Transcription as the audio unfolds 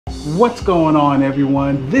What's going on,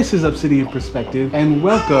 everyone? This is Obsidian Perspective, and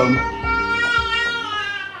welcome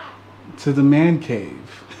to the man cave.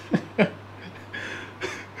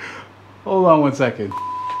 Hold on one second.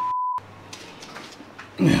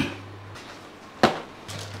 Is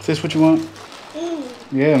this what you want?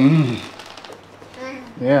 Yeah.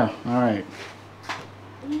 Yeah, all right.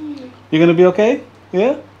 You gonna be okay?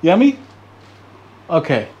 Yeah? Yummy?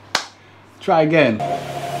 Okay. Try again.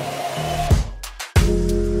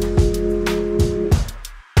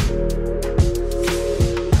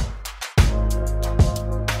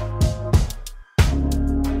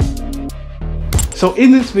 So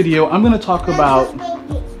in this video, I'm gonna talk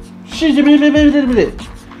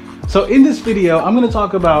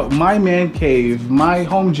about my man cave, my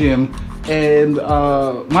home gym, and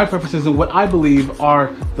my preferences and what I believe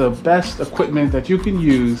are the best equipment that you can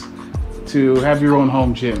use to have your own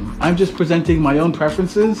home gym. I'm just presenting my own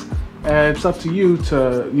preferences. It's up to you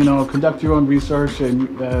to, conduct your own research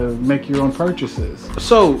and make your own purchases.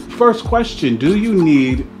 So, first question, do you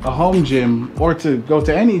need a home gym or to go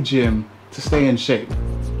to any gym to stay in shape?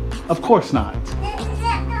 Of course not.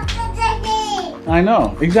 I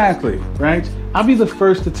know, exactly, right? I'll be the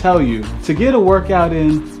first to tell you, to get a workout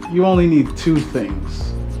in, you only need two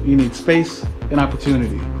things. You need space and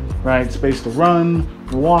opportunity, right? Space to run,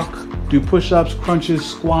 walk, do push-ups, crunches,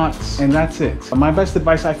 squats, and that's it. My best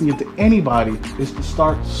advice I can give to anybody is to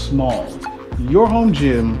start small. Your home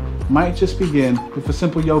gym might just begin with a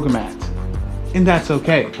simple yoga mat, and that's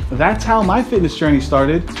okay. That's how my fitness journey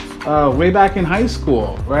started way back in high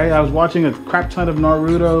school, right? I was watching a crap ton of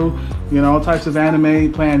Naruto, all types of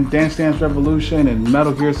anime, playing Dance Dance Revolution and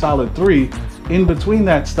Metal Gear Solid 3. In between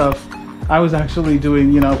that stuff, I was actually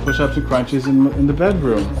doing, push-ups and crunches in the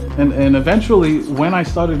bedroom. And eventually, when I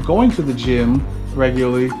started going to the gym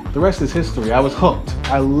regularly, the rest is history. I was hooked.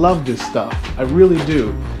 I love this stuff. I really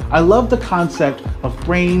do. I love the concept of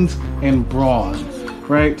brains and brawn,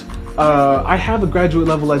 right? I have a graduate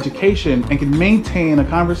level education and can maintain a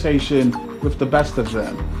conversation with the best of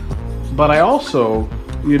them. But I also,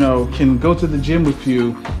 can go to the gym with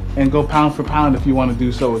you and go pound for pound if you want to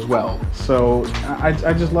do so as well. So I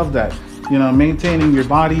just love that, maintaining your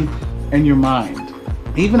body and your mind.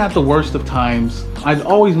 Even at the worst of times, I'd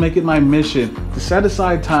always make it my mission to set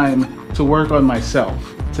aside time to work on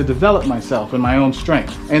myself, to develop myself and my own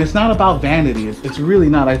strength. And it's not about vanity. It's really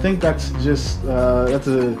not. I think that's just, that's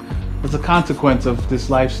a consequence of this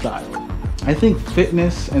lifestyle. I think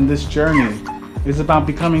fitness and this journey is about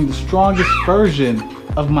becoming the strongest version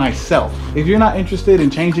of myself. If you're not interested in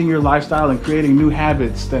changing your lifestyle and creating new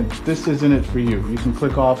habits, then this isn't it for you. You can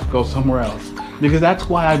click off, go somewhere else. Because that's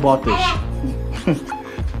why I bought this.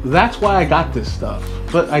 That's why I got this stuff.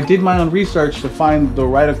 But I did my own research to find the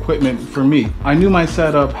right equipment for me. I knew my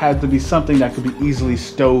setup had to be something that could be easily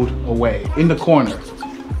stowed away in the corner.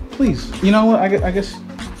 Please, you know what, I guess,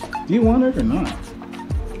 do you want it or not?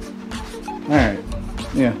 All right,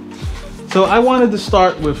 yeah. So I wanted to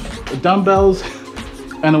start with dumbbells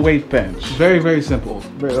and a weight bench. Very, very simple.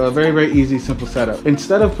 Very, very easy, simple setup.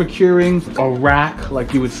 Instead of procuring a rack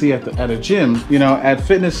like you would see at a gym, at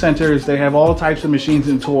fitness centers, they have all types of machines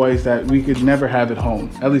and toys that we could never have at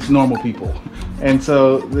home, at least normal people. And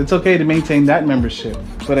so it's okay to maintain that membership.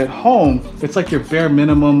 But at home, it's like your bare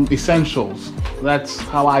minimum essentials. That's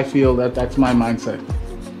how I feel, that's my mindset.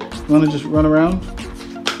 You wanna just run around?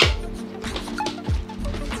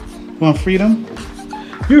 Want freedom?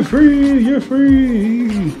 You're free, you're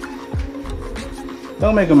free.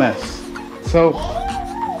 Don't make a mess. So,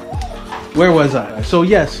 where was I? So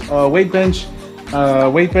yes, weight bench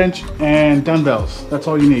and dumbbells. That's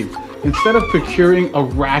all you need. Instead of procuring a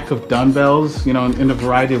rack of dumbbells, in a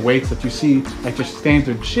variety of weights that you see at your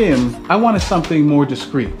standard gym, I wanted something more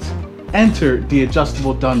discreet. Enter the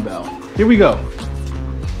adjustable dumbbell. Here we go.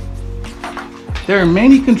 There are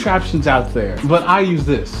many contraptions out there, but I use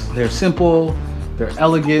this. They're simple, they're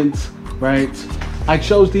elegant, right? I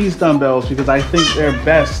chose these dumbbells because I think they're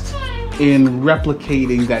best in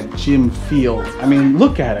replicating that gym feel. I mean,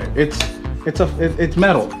 look at it. It's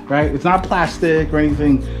metal, right? It's not plastic or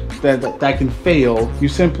anything that can fail. You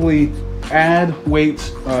simply add weights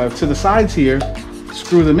to the sides here,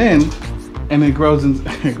 screw them in, and it grows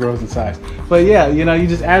in size. But yeah, you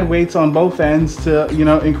just add weights on both ends to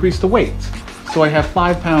increase the weight. So I have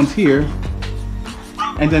 5 pounds here,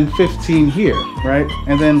 and then 15 here, right?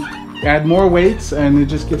 And then add more weights and it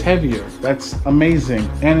just gets heavier. That's amazing.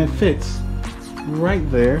 And it fits right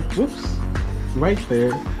there, whoops, right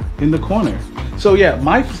there in the corner. So yeah,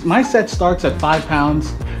 my set starts at 5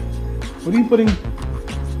 pounds. What are you putting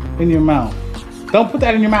in your mouth? Don't put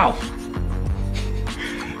that in your mouth.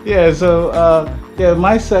 Yeah, so Yeah,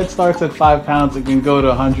 my set starts at 5 pounds and can go to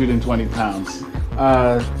 120 pounds.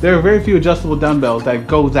 There are very few adjustable dumbbells that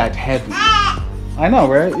go that heavy. I know,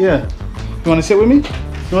 right? Yeah. You want to sit with me?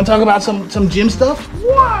 You want to talk about some gym stuff?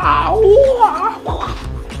 Wow!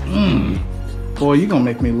 Boy, you're gonna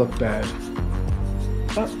make me look bad.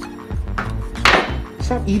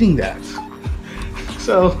 Stop eating that.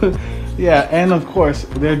 So, yeah, and of course,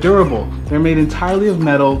 they're durable. They're made entirely of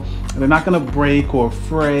metal. They're not gonna break or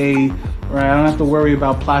fray, right? I don't have to worry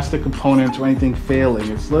about plastic components or anything failing.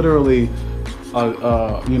 It's literally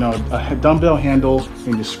a dumbbell handle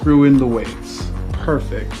and you screw in the weights.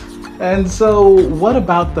 Perfect. And so what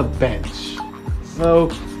about the bench? So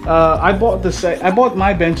I bought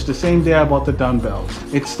my bench the same day I bought the dumbbells.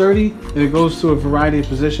 It's sturdy and it goes to a variety of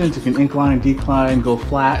positions. It can incline, decline, go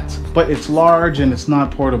flat, but it's large and it's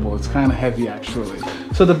not portable. It's kind of heavy actually.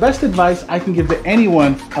 So the best advice I can give to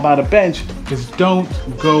anyone about a bench is don't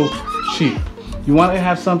go cheap. You want to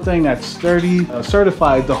have something that's sturdy,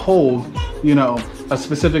 certified to hold, a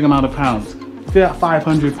specific amount of pounds.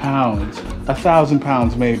 500 pounds, 1,000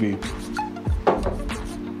 pounds maybe.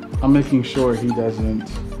 I'm making sure he doesn't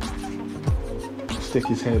stick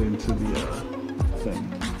his head into the thing.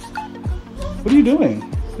 What are you doing?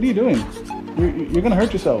 What are you doing? You're gonna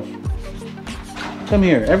hurt yourself. Come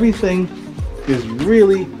here. Everything is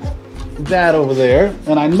really bad over there,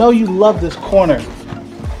 and I know you love this corner,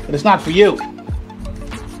 but it's not for you.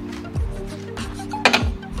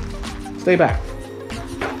 Stay back.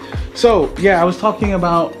 So yeah, I was talking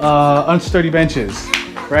about unsturdy benches,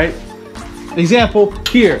 right? Example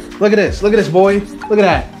here. Look at this, boy. Look at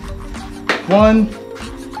that. 1,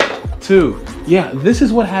 2. Yeah, this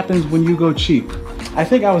is what happens when you go cheap. I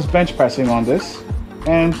think I was bench pressing on this,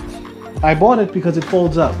 and I bought it because it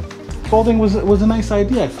folds up. Folding was a nice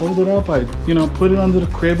idea. I folded it up. I put it under the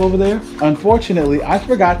crib over there. Unfortunately, I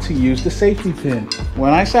forgot to use the safety pin.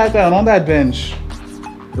 When I sat down on that bench,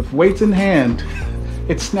 with weights in hand,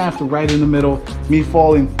 it snapped right in the middle, me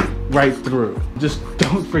falling right through. Just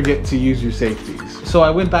don't forget to use your safeties. So I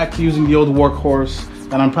went back to using the old workhorse,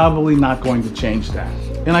 and I'm probably not going to change that.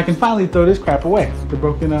 And I can finally throw this crap away, the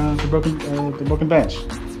broken bench.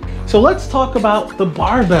 So let's talk about the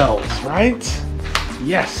barbells, right?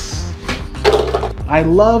 Yes. I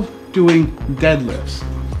love doing deadlifts.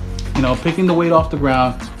 Picking the weight off the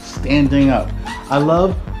ground, standing up. I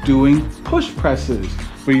love doing push presses,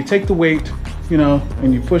 where you take the weight,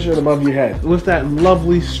 and you push it above your head with that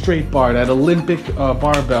lovely straight bar, that Olympic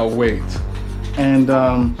barbell weight. And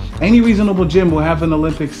any reasonable gym will have an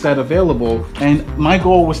Olympic set available, and my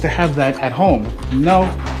goal was to have that at home. No,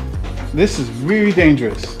 this is really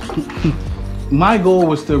dangerous. My goal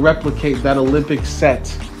was to replicate that Olympic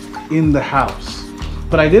set in the house,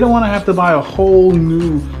 but I didn't want to have to buy a whole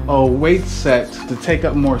new weight set to take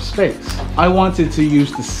up more space. I wanted to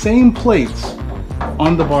use the same plates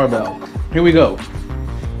on the barbell. Here we go.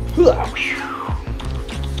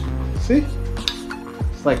 See?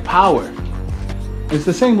 It's like power. It's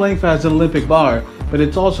the same length as an Olympic bar, but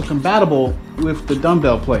it's also compatible with the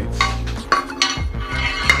dumbbell plates.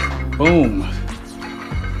 Boom.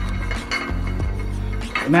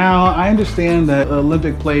 Now, I understand that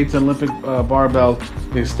Olympic plates and Olympic barbell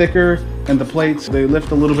is thicker, and the plates, they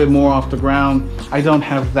lift a little bit more off the ground. I don't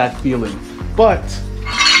have that feeling, but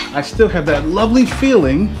I still have that lovely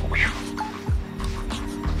feeling.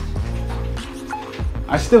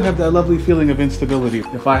 I still have that lovely feeling of instability.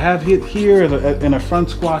 If I have hit here in a front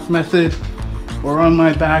squat method, or on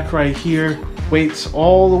my back right here, weights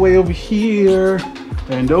all the way over here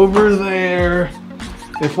and over there,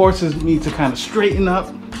 it forces me to kind of straighten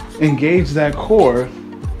up, engage that core,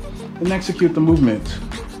 and execute the movement.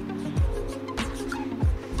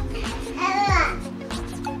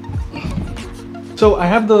 So I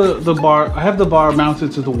have the bar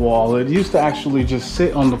mounted to the wall. It used to actually just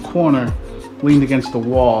sit on the corner, leaned against the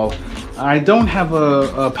wall. I don't have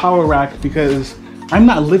a power rack because I'm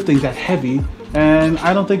not lifting that heavy, and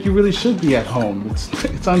I don't think you really should be at home.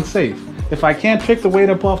 It's unsafe. If I can't pick the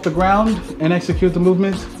weight up off the ground and execute the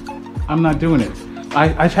movement, I'm not doing it.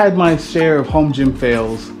 I've had my share of home gym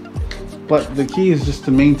fails, but the key is just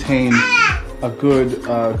to maintain a good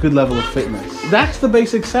level of fitness. That's the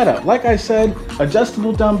basic setup. Like I said,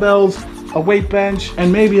 adjustable dumbbells, a weight bench, and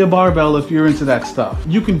maybe a barbell if you're into that stuff.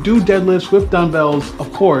 You can do deadlifts with dumbbells,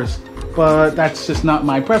 of course, but that's just not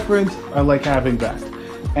my preference. I like having that.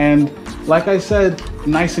 And like I said,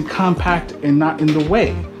 nice and compact and not in the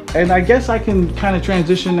way. And I guess I can kind of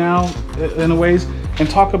transition now in a ways and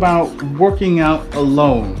talk about working out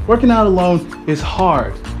alone. Working out alone is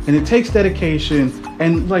hard, and it takes dedication,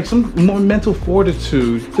 and like some more mental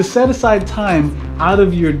fortitude to set aside time out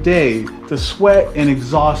of your day to sweat and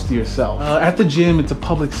exhaust yourself. At the gym, it's a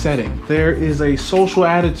public setting. There is a social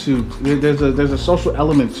attitude. There's a social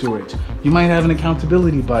element to it. You might have an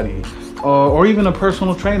accountability buddy, or even a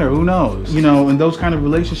personal trainer, who knows? You know, and those kind of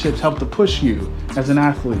relationships help to push you as an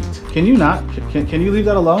athlete. Can you not? Can you leave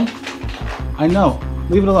that alone? I know,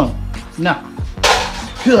 leave it alone. No.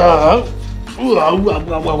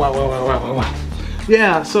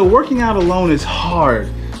 Yeah, so working out alone is hard.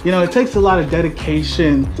 You know, it takes a lot of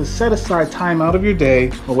dedication to set aside time out of your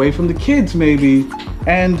day, away from the kids maybe,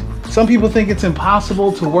 and some people think it's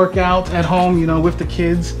impossible to work out at home, you know, with the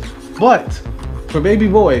kids. But for baby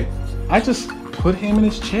boy, I just put him in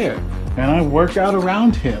his chair and I work out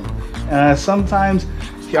around him. Sometimes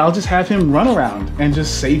I'll just have him run around and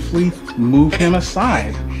just safely move him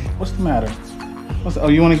aside. What's the matter? Oh,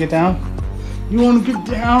 you want to get down? You want to get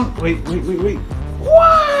down? Wait.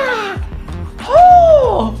 Wah!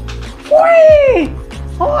 Oh! Wait!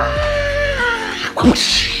 Wah!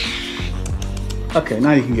 Okay,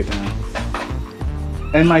 now you can get down.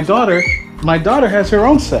 And my daughter has her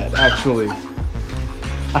own set, actually.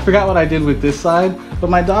 I forgot what I did with this side, but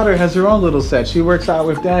my daughter has her own little set. She works out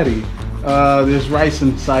with daddy. There's rice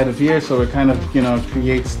inside of here, so it kind of, you know,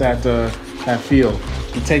 creates that feel.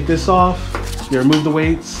 You take this off, you remove the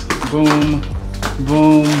weights, boom,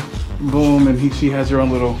 boom, boom, and she has her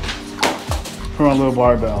own little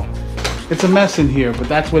barbell. It's a mess in here, but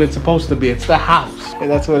that's what it's supposed to be. It's the house.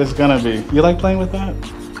 That's what it's gonna be. You like playing with that?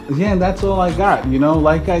 Yeah, and that's all I got. You know,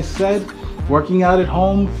 like I said, working out at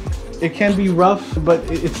home, it can be rough, but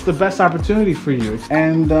it's the best opportunity for you.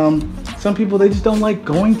 And some people, they just don't like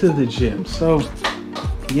going to the gym. So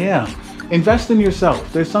yeah, invest in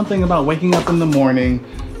yourself. There's something about waking up in the morning,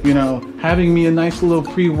 you know, having me a nice little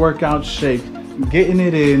pre-workout shake, getting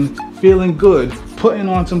it in, feeling good, putting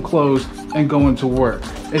on some clothes and going to work.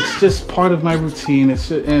 It's just part of my routine. It's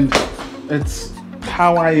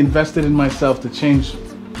how I invested in myself to change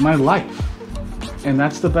my life. And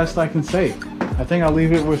that's the best I can say. I think I'll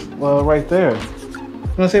leave it with right there.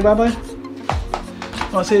 You wanna say bye-bye?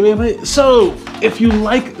 Wanna say bye-bye? So, if you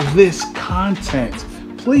like this content,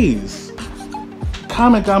 please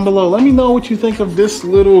comment down below. Let me know what you think of this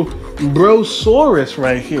little brosaurus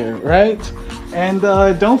right here, right? And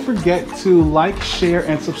don't forget to like, share,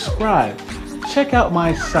 and subscribe. Check out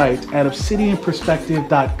my site at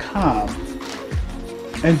obsidianperspective.com.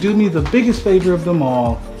 And do me the biggest favor of them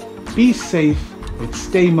all, be safe and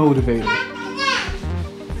stay motivated.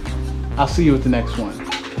 I'll see you at the next one.